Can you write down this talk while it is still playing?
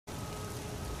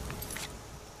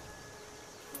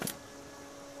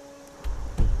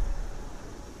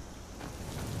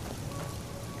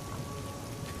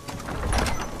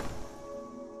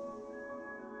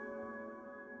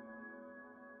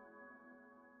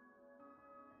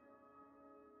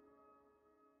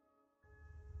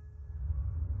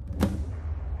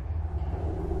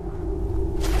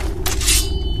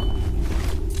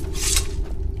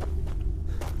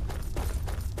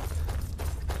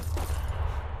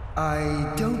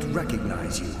I don't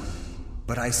recognize you,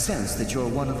 but I sense that you're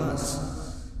one of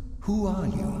us. Who are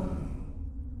you?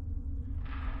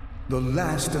 The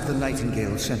last of the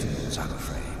Nightingale Sentinels, I'm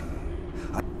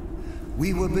afraid.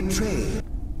 We were betrayed.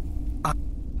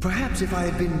 Perhaps if I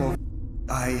had been more...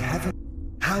 I haven't...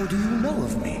 How do you know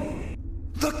of me?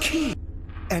 The key!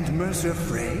 And Mercer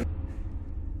Frey?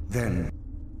 Then,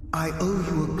 I owe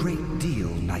you a great deal,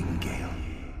 Nightingale.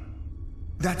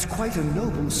 That's quite a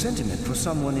noble sentiment for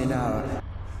someone in our...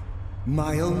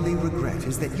 My only regret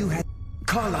is that you had...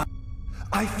 Carla,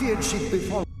 I feared she'd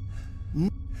befall...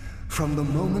 From the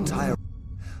moment I...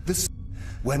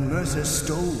 When Mercer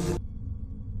stole...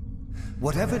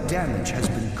 Whatever damage has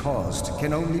been caused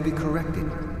can only be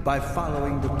corrected by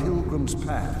following the Pilgrim's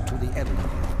path to the Evermore.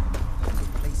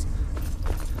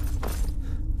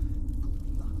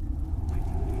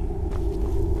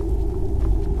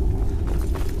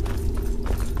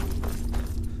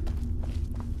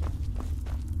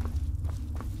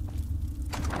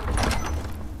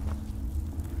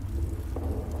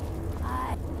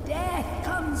 Death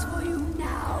comes for you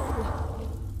now.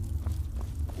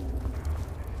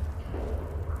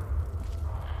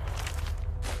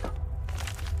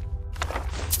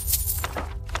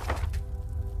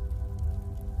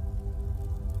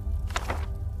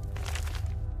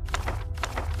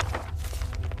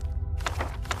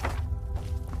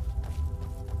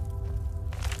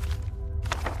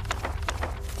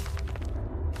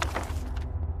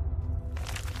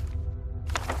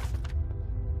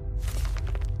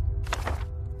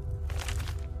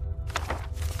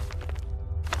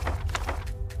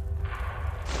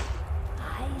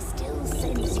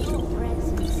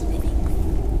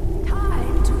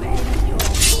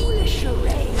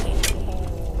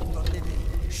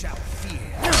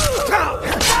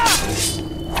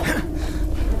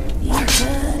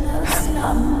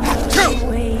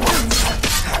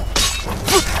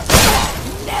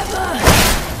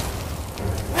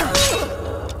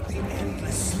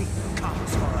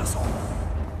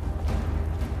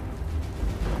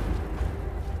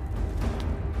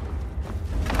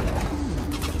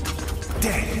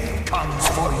 Death comes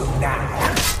for you now.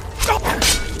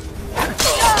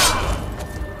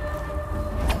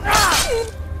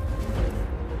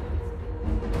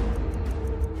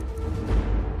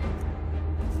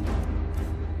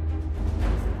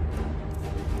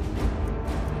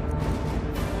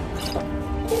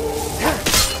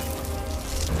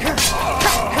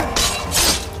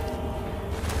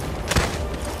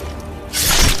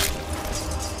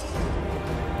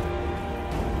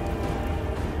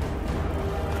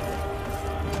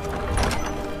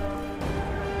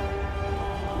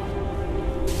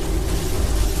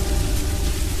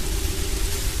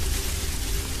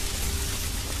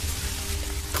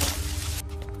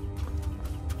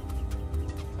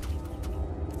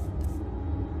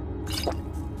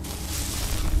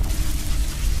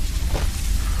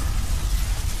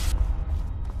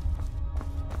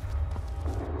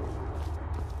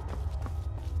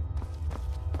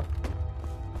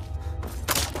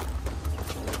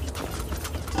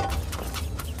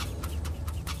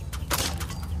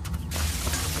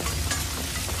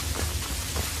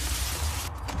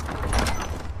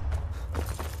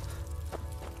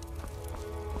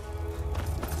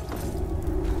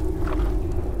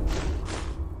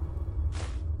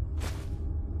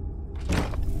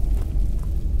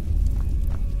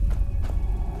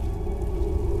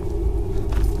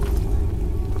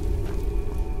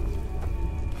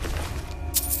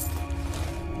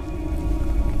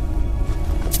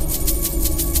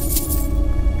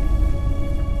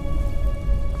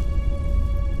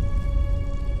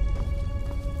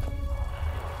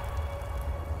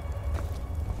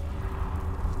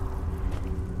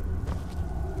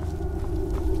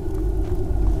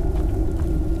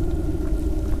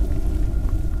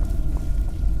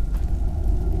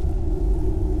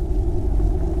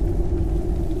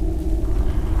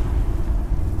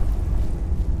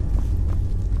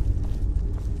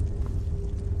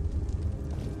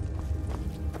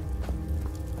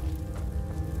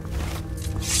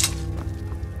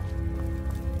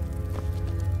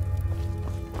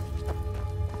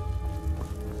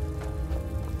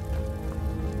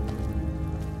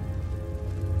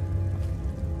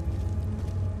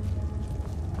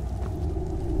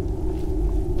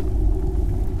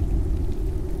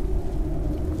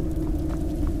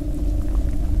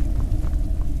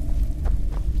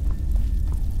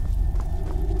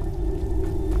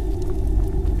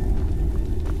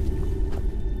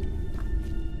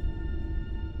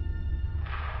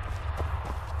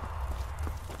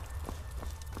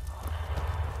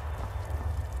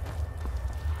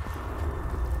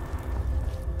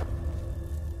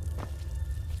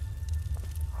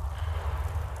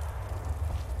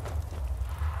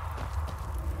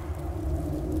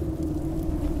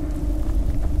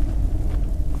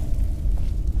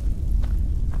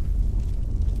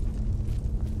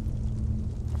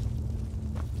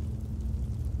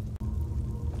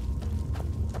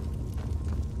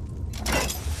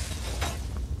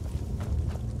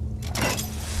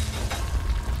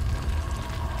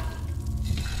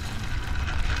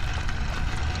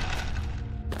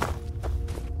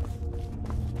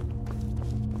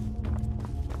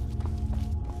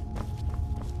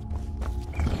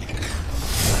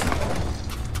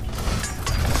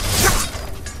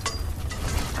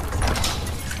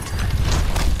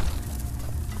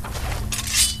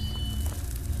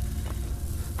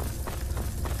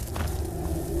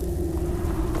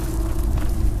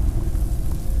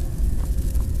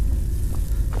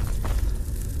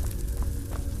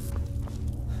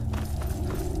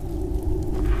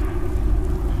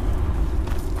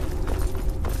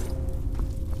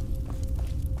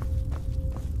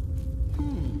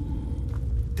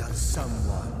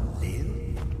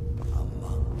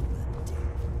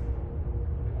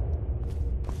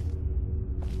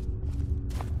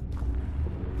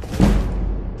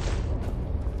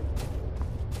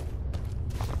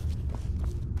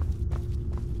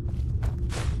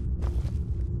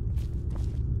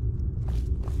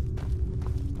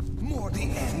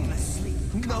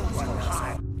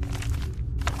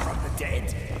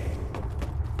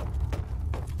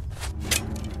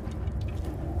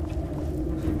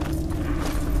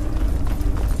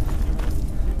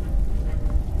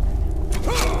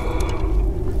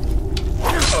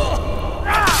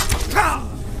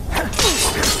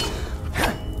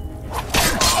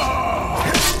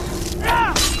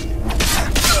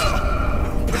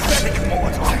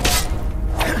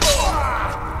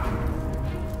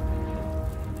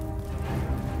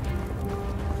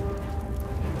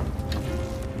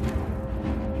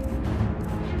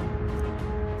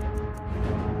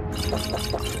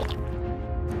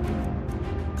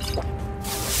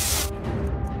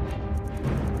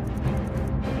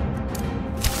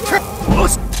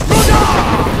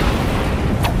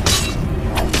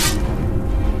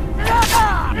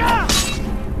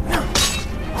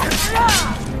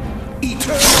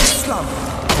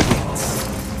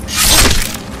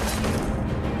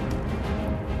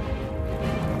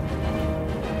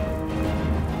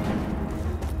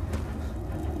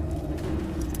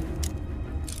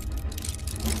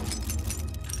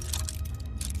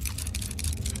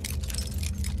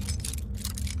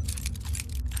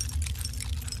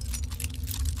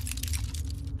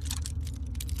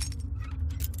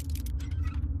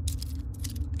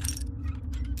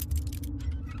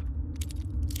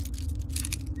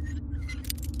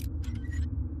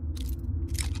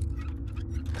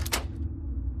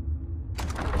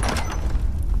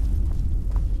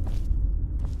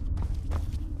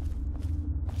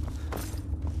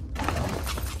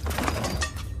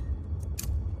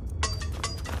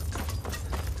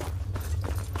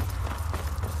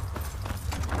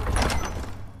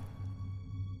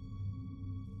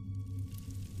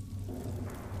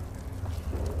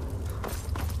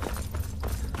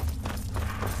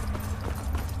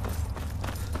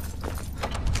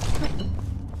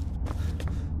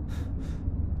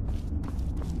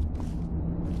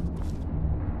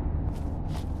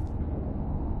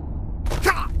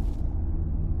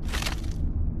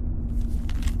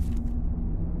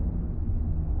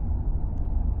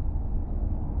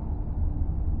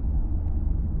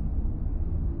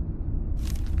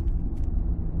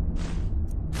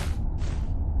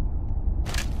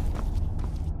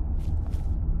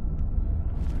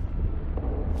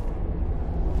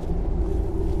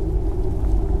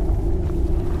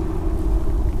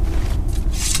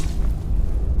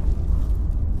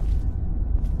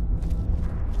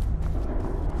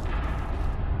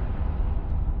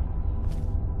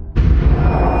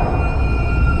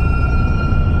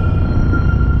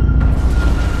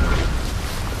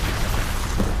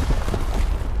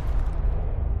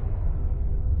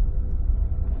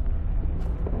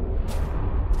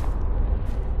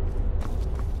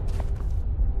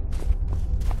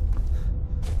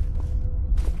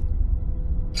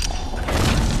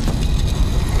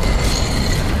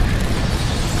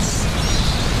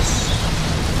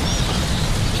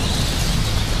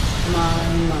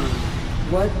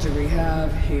 What do we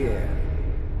have here?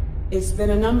 It's been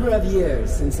a number of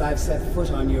years since I've set foot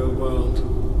on your world.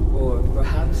 Or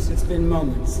perhaps it's been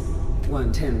moments.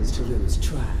 One tends to lose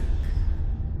track.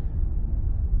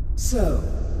 So,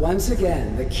 once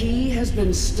again, the key has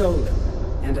been stolen,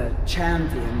 and a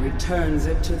champion returns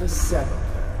it to the sepulchre.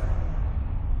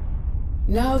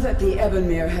 Now that the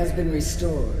Ebonmere has been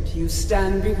restored, you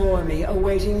stand before me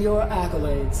awaiting your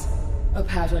accolades. A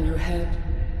pat on your head,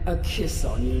 a kiss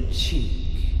on your cheek.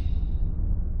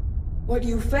 What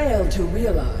you fail to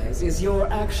realize is your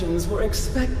actions were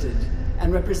expected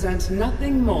and represent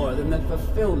nothing more than the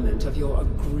fulfillment of your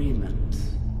agreement.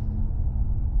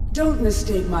 Don't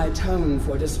mistake my tone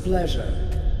for displeasure.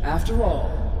 After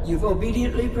all, you've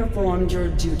obediently performed your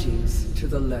duties to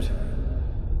the letter.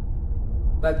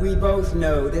 But we both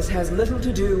know this has little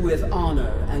to do with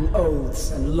honor and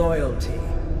oaths and loyalty.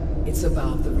 It's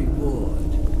about the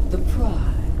reward, the prize.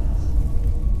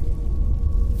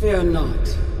 Fear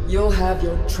not. You'll have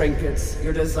your trinkets,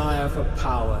 your desire for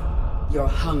power, your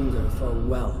hunger for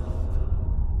wealth.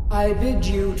 I bid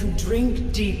you to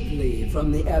drink deeply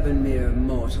from the Ebonmere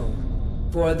mortal,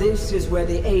 for this is where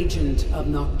the agent of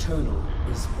Nocturnal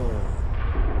is born.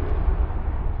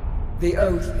 The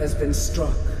oath has been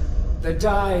struck, the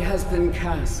die has been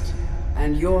cast,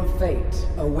 and your fate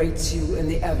awaits you in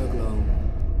the Everglow.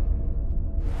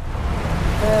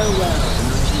 Farewell,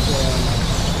 Nightingale.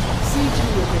 See to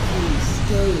it that he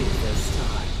stays this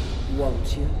time,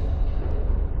 won't you?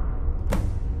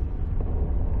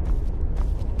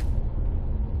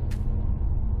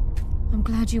 I'm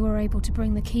glad you were able to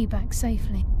bring the key back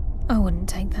safely. I wouldn't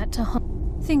take that to heart.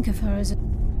 Think of her as a...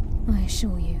 I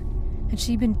assure you, had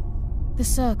she been... The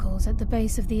circles at the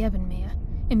base of the Ebonmere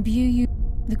imbue you...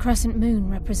 The crescent moon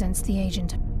represents the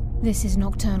agent. This is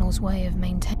Nocturnal's way of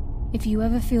maintaining... If you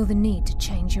ever feel the need to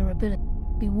change your ability,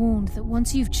 be warned that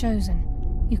once you've chosen,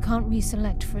 you can't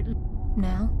reselect for it.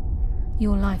 Now,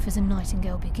 your life as a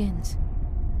Nightingale begins.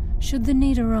 Should the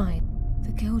need arise,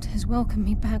 the Guild has welcomed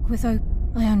me back with open...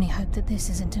 I only hope that this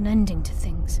isn't an ending to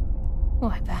things.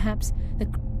 Why, perhaps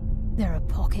there are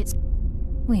pockets.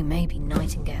 We may be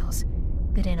Nightingales,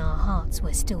 but in our hearts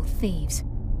we're still thieves.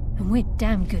 And we're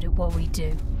damn good at what we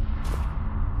do.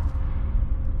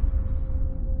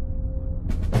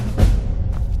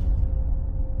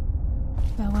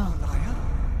 Farewell.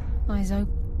 Eyes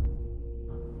open.